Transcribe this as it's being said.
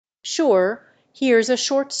Sure, here's a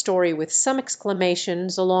short story with some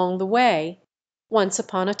exclamations along the way. Once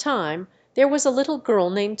upon a time there was a little girl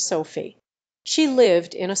named Sophie. She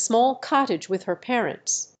lived in a small cottage with her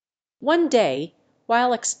parents. One day,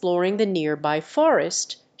 while exploring the nearby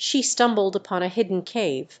forest, she stumbled upon a hidden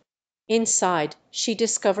cave. Inside she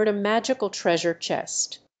discovered a magical treasure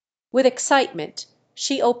chest. With excitement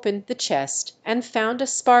she opened the chest and found a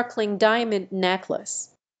sparkling diamond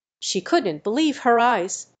necklace. She couldn't believe her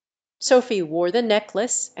eyes. Sophie wore the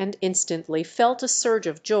necklace and instantly felt a surge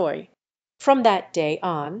of joy. From that day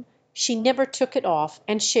on she never took it off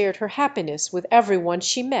and shared her happiness with everyone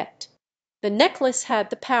she met. The necklace had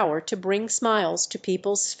the power to bring smiles to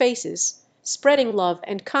people's faces, spreading love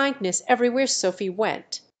and kindness everywhere Sophie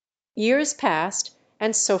went. Years passed,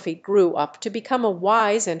 and Sophie grew up to become a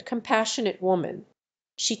wise and compassionate woman.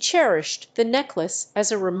 She cherished the necklace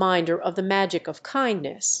as a reminder of the magic of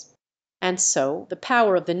kindness. And so the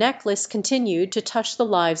power of the necklace continued to touch the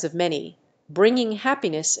lives of many, bringing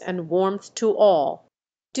happiness and warmth to all.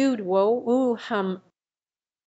 Dude woah ooh hum